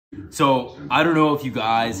So, I don't know if you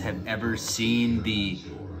guys have ever seen the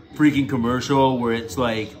freaking commercial where it's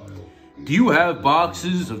like, do you have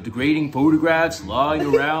boxes of degrading photographs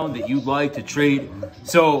lying around that you'd like to trade?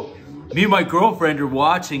 So, me and my girlfriend are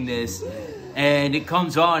watching this, and it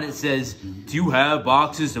comes on, it says, do you have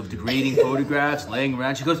boxes of degrading photographs laying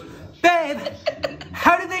around? She goes, babe,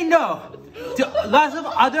 how do they know? Do lots of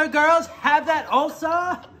other girls have that also?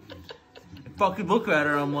 I fucking look at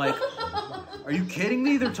her, I'm like, are you kidding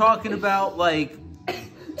me? They're talking about, like,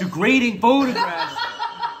 degrading photographs.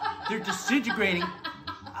 They're disintegrating.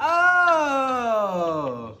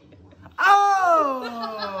 Oh!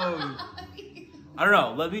 I don't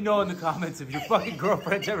know. Let me know in the comments if your fucking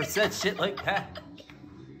girlfriend's ever said shit like that.